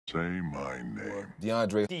Say my name.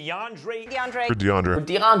 DeOndre. DeOndre. DeOndre.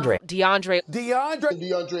 DeOndre. DeOndre. DeOndre.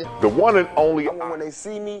 DeOndre. The one and only. When they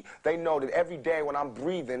see me, they know that every day when I'm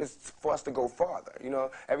breathing, it's for us to go farther. You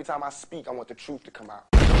know, every time I speak, I want the truth to come out.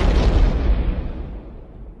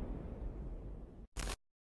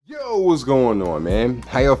 Yo, what's going on, man?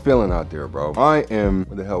 How y'all feeling out there, bro? I am,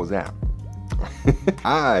 what the hell was that?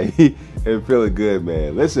 I am feeling good,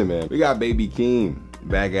 man. Listen, man, we got baby Keem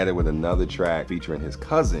back at it with another track featuring his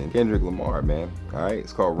cousin, Kendrick Lamar, man. All right,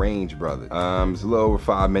 it's called Range Brothers. It's a little over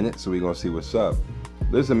 5 minutes, so we're gonna see what's up.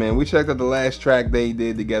 Listen, man, we checked out the last track they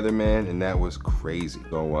did together, man, and that was crazy.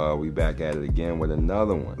 So we back at it again with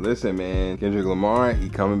another one. Listen, man, Kendrick Lamar, he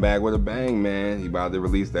coming back with a bang, man. He about to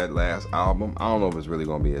release that last album. I don't know if it's really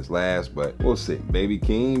gonna be his last, but we'll see. Baby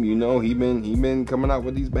Keem, you know, he been coming out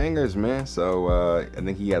with these bangers, man. So I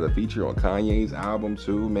think he had a feature on Kanye's album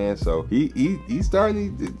too, man. So he's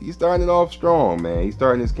starting it off strong, man. He's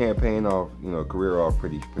starting his campaign off, you know, career off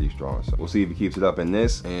pretty strong. So we'll see if he keeps it up in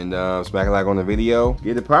this. And smack a like on the video.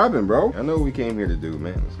 Get it poppin', bro. I know what we came here to do,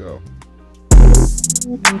 man. Let's go.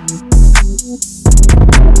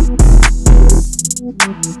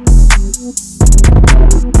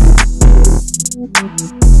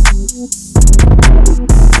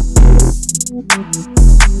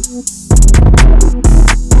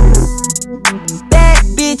 Bad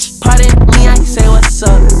bitch, pardon me, I say what's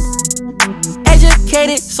up.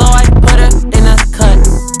 Educated, so I put her in a cut.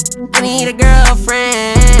 I need a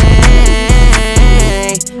girlfriend.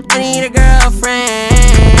 I need a girlfriend.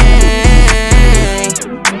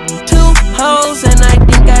 2 hoes and I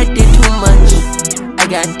think I did too much. I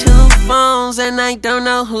got 2 phones and I don't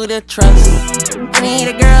know who to trust. I need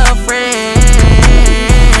a girlfriend.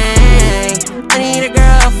 I need a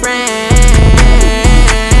girlfriend.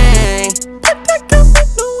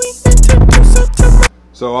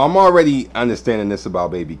 So I'm already understanding this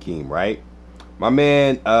about baby Keem, right? My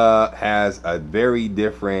man has a very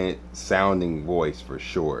different sounding voice for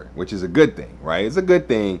sure, which is a good thing, right? It's a good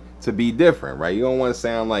thing to be different, right? You don't want to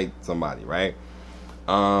sound like somebody, right?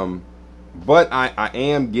 But I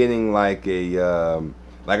am getting like a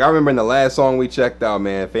like I remember in the last song we checked out,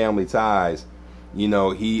 man, Family Ties. You know,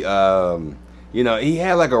 he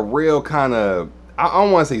had like a real kind of, I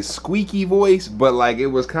don't want to say squeaky voice, but like it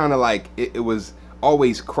was kind of like it was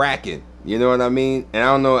always cracking. You know what I mean? And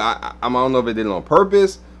I don't know, I don't know if it did it on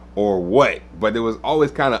purpose or what, but it was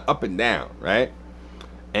always kind of up and down, right?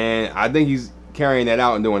 And I think he's carrying that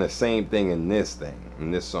out and doing the same thing in this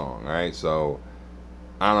song, right? So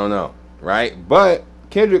I don't know, right? But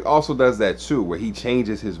Kendrick also does that too, where he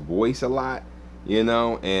changes his voice a lot, you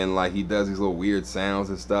know, and like he does these little weird sounds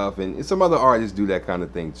and stuff, and some other artists do that kind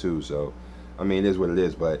of thing too. So I mean, it is what it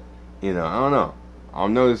is, but you know, I don't know.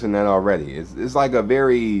 I'm noticing that already. It's like a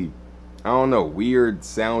very, I don't know, weird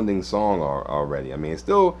sounding song already. I mean, it's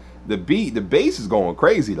still, the bass is going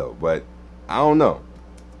crazy though, but I don't know.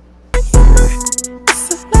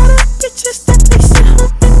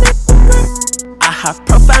 I have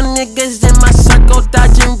profile niggas in my circle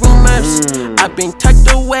dodging rumors. I've been tucked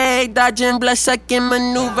away, dodging blood-sucking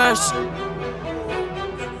maneuvers.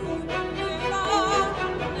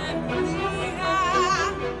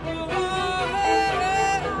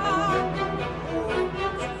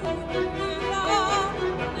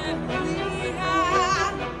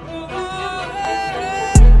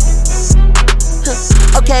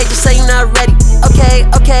 Okay, just say you're not ready.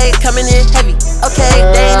 Okay, coming in heavy. Okay,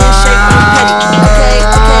 they ain't in shape, I'm petty.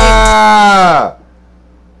 Okay.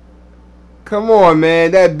 Come on,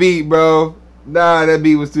 man, that beat, bro. Nah, that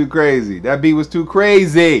beat was too crazy. That beat was too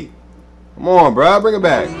crazy. Come on, bro, bring it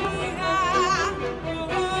back.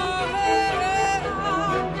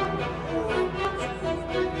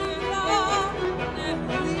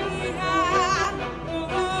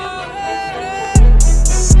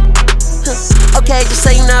 Okay, just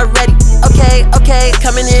say you're not ready. Okay,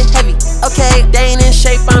 coming in heavy. Okay, they ain't in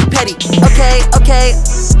shape, I'm petty. Okay,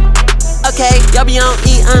 y'all be on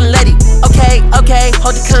E unleaded. Okay,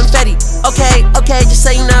 hold the confetti. Okay, just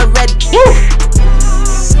say you're not ready. Woo!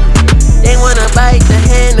 They wanna bite the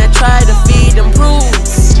hand that try to feed them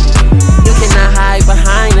rules. You cannot hide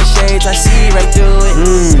behind the shades, I see right through it.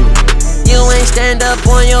 You ain't stand up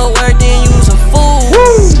on your word, then you's a fool.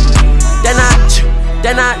 They're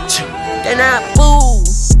not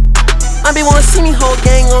fools. I be wanna see me whole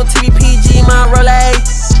gang on TV, PG, my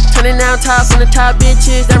Rolex. Turning down tops on the top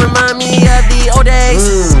bitches that remind me of the old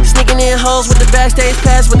days. Sneaking in hoes with the backstage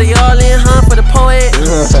pass, but they all in hunt for the poet.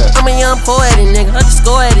 I'm a young poetic nigga, I just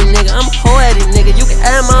go at it nigga. I'm a poetic nigga, you can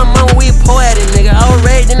add my mama, we poetic nigga. I was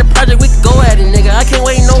raised in the project, we can go at it nigga. I can't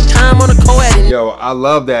wait no time on the co-edit. Yo, I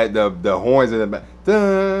love that the horns in the back.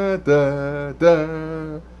 Da, da,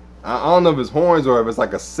 da. I don't know if it's horns or if it's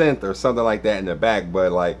like a synth or something like that in the back,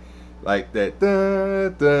 but like that.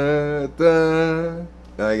 Da, da, da.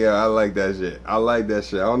 Like, yeah, I like that shit. I like that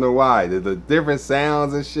shit. I don't know why. The different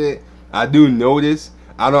sounds and shit. I do notice.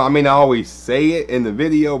 I always say it in the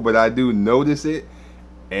video, but I do notice it.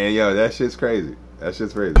 And yo, that shit's crazy. That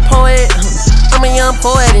shit's crazy. Poet, I'm a young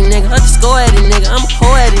poetic nigga. I just go at it nigga. I'm a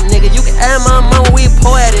poetic nigga. You can add my mama, we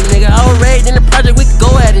poetic nigga. I was raised in the project, we can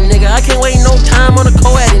go at it nigga. I can't wait no time on the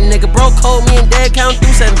co-edit nigga. Bro code me and dad count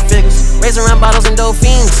through 7 figures. Raising around bottles and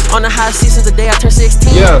dolphins. On the high seat since the day I turned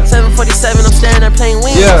 16. Yeah. 747, I'm standing there playing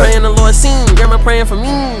wings. Yeah. Praying the Lord seen. Grandma praying for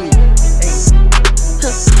me.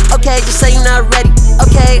 Okay, just say you're not ready.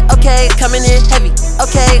 Okay, okay, coming in heavy.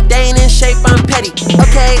 Okay, they ain't in shape, I'm petty.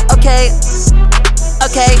 Okay, okay.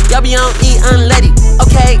 Okay, y'all be on E, I'm Letty.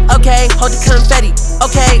 Okay, okay, hold the confetti.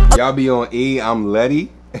 Okay. Y'all be on E, I'm Letty.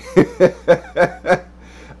 You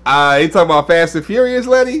talking about Fast and Furious,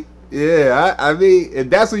 Letty? Yeah, I mean, if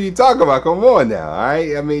that's what you talking about, come on now, all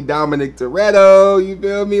right? I mean, Dominic Toretto, you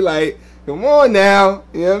feel me? Like, come on now,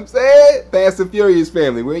 you know what I'm saying? Fast and Furious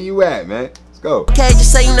family, where you at, man? Let's go. Okay,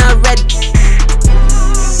 just say you're not ready.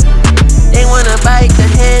 They wanna bite the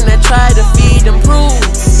hand that try to feed them proof.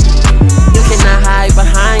 You cannot hide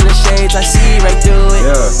behind the shades, I see right through it.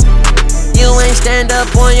 Yeah. You ain't stand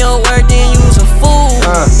up on your word, then you's a fool.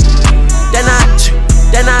 They're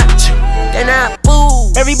not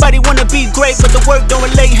fool. Everybody wanna be great, but the work don't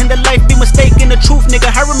relate, and the life be mistaken the truth,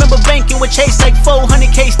 nigga. I remember banking with Chase like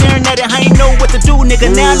 400K, staring at it, I ain't know what to do, nigga.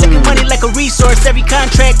 Now I look at money like a resource. Every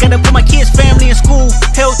contract gotta put my kids, family in school.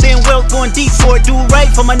 Health and wealth going deep for it, do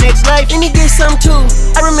right for my next life. Let me get some too.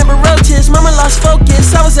 I remember roaches, mama lost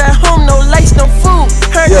focus. I was at home, no lights, no food.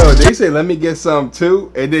 Yo, they say let me get some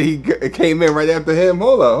too, and then he came in right after him.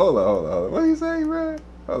 Hold up. What did he say, bro?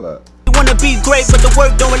 Hold up. Wanna be great, but the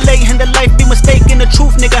work don't relate, and the life be mistaken the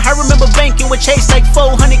truth, nigga. I remember banking with Chase like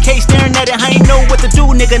 400K, staring at it, I ain't know what to do,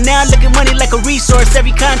 nigga. Now I look at money like a resource.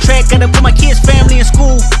 Every contract gotta put my kids, family in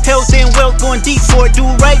school. Health and wealth going deep for it, do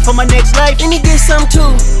right for my next life. Let me get some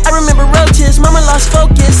too. I remember roaches, mama lost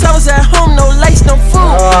focus. I was at home, no lights, no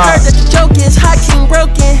food. Heard that the joke is Hakeem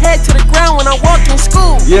broken, head to the ground when I walk in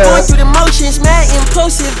school. Yeah. Going through the motions, mad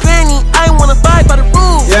impulsive, Granny. I ain't wanna abide by the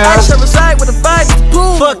rules. Yeah. I should reside with a vibe is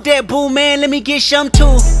cool. Fuck that boo, man, let me get some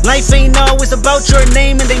too. Life ain't always about your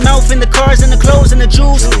name and they mouth and the cars and the clothes and the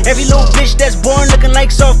jewels. Every little bitch that's born looking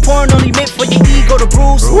like soft porn, only meant for your ego to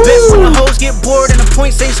bruise. Best when the hoes get bored and the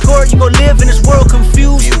points ain't scored, you gon' live in this world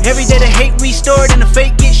confused. Every day the hate restored and the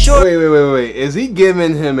fake get short. Wait. Is he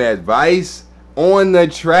giving him advice on the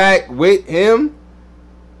track with him?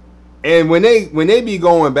 And when they be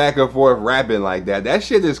going back and forth rapping like that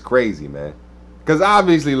shit is crazy, man. Cause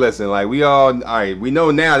obviously, listen, like we alright, we know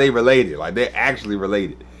now they related, like they're actually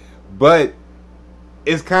related. But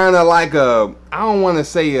it's kind of like I don't want to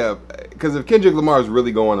say cause if Kendrick Lamar is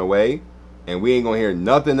really going away, and we ain't gonna hear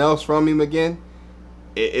nothing else from him again,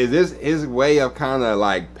 is this his way of kind of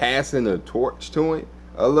like passing the torch to him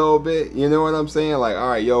a little bit? You know what I'm saying? Like, all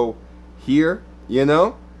right, yo, here, you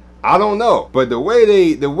know. I don't know, but the way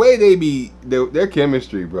they be their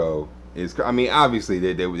chemistry, bro. I mean, obviously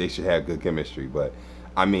they should have good chemistry, but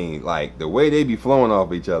I mean, like the way they be flowing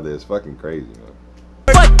off each other is fucking crazy, man.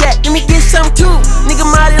 Fuck that, let me get some too. Nigga,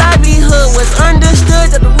 my livelihood was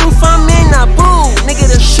understood that the roof I'm in, not boo. Nigga,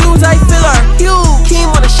 the shoes I feel are huge.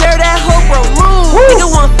 Keem wanna share that whole bro move.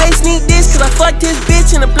 Nigga wanna face me this cause I fucked his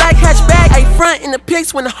bitch in a black hatchback. I front in the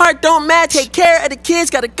pics when the heart don't match. Take care of the kids,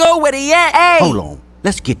 gotta go where they at. Ay. Hold on,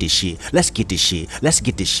 let's get this shit. Let's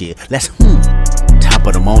top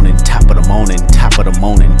of the morning, top of the morning, top of the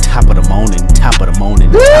morning, top of the morning, top of the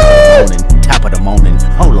morning, top of the morning.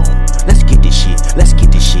 Hold on, let's get this shit. Let's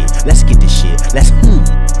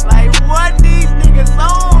Like what these niggas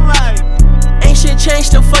on like? Ain't shit changed,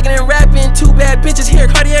 still fucking and rapping. Two bad bitches here,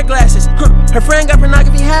 Cartier glasses. Her friend got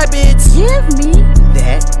pornography habits. give me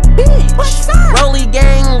that bitch. What's up? Rolly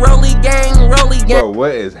gang, rolly gang, rolly gang. Bro,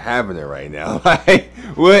 what is happening right now? Like,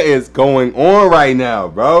 what is going on right now,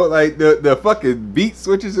 bro? Like, the fucking beat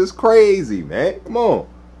switches is crazy, man. Come on.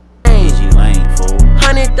 She lame, fool.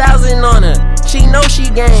 100,000 on her. She know she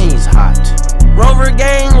gang. She's hot. Rover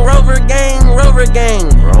gang, rover gang, rover gang.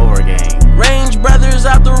 Rover gang. Range brothers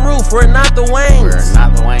out the roof, we're not the Waynes. We're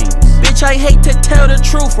not the Waynes. Bitch, I hate to tell the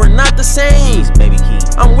truth, we're not the same. He's Baby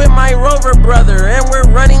Keem. I'm with my Rover brother, and we're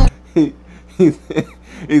running.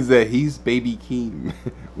 He said he's Baby Keem.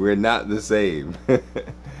 We're not the same.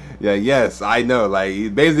 Yeah, yes, I know. Like,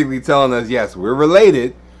 he's basically telling us, yes, we're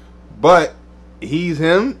related, but he's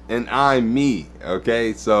him and I'm me.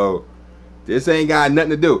 Okay, so this ain't got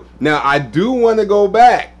nothing to do. Now, I do want to go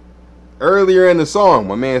back. Earlier in the song,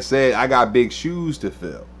 my man said, I got big shoes to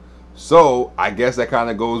fill. So, I guess that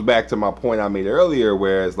kind of goes back to my point I made earlier,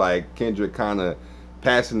 where it's like Kendrick kind of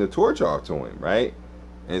passing the torch off to him, right?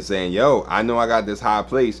 And saying, yo, I know I got this high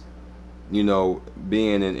place, you know,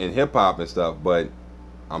 being in hip-hop and stuff, but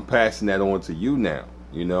I'm passing that on to you now,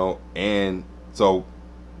 you know? And so,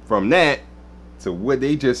 from that to what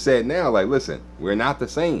they just said now, like, listen, we're not the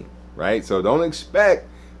same, right? So, don't expect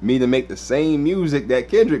me to make the same music that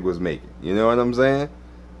Kendrick was making, you know what I'm saying?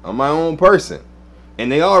 I'm my own person.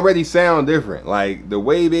 And they already sound different. Like, the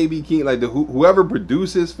way Baby Keem, like, whoever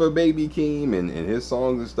produces for Baby Keem and his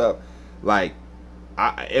songs and stuff, like,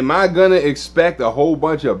 am I gonna expect a whole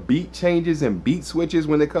bunch of beat changes and beat switches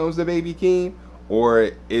when it comes to Baby Keem? Or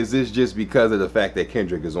is this just because of the fact that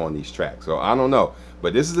Kendrick is on these tracks? So I don't know.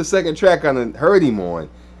 But this is the second track I heard him on,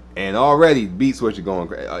 and already beat switch are going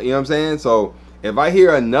crazy. You know what I'm saying? So if I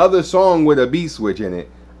hear another song with a beat switch in it,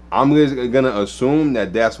 I'm just gonna assume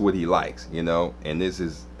that that's what he likes, you know? And this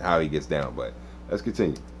is how he gets down. But let's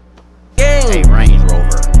continue. Hey, Range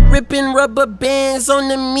Rover. Ripping rubber bands on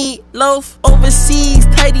the meatloaf. Overseas,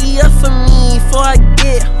 tidy up for me before I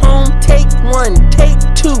get home. Take one, take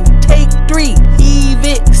two, take three. Heave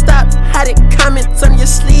it, stop, hide it, comments on your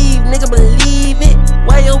sleeve. Nigga, believe it.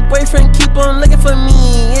 Why your boyfriend keep on looking for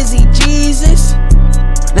me? Is he Jesus?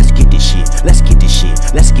 Let's get this shit. Let's get this shit.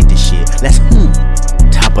 Let's get this shit. Let's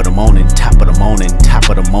Top of the morning, top of the morning, top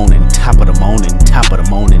of the morning, top of the morning, top of the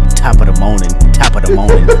morning, top of the morning, top of the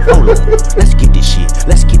morning. Hold on. Let's get this shit.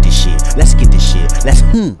 Let's get this shit. Let's get this shit. Let's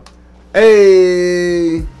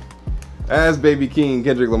Hey, that's Baby Keem,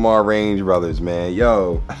 Kendrick Lamar, Range Brothers, man.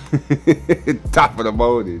 Yo, top of the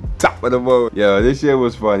morning, top of the morning. Yo, this shit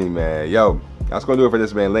was funny, man. Yo, that's gonna do it for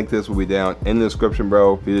this, man. Link to this will be down in the description,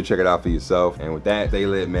 bro, for you to check it out for yourself. And with that, stay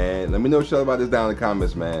lit, man. Let me know what you thought about this down in the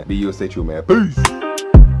comments, man. Be you and stay true, man. Peace.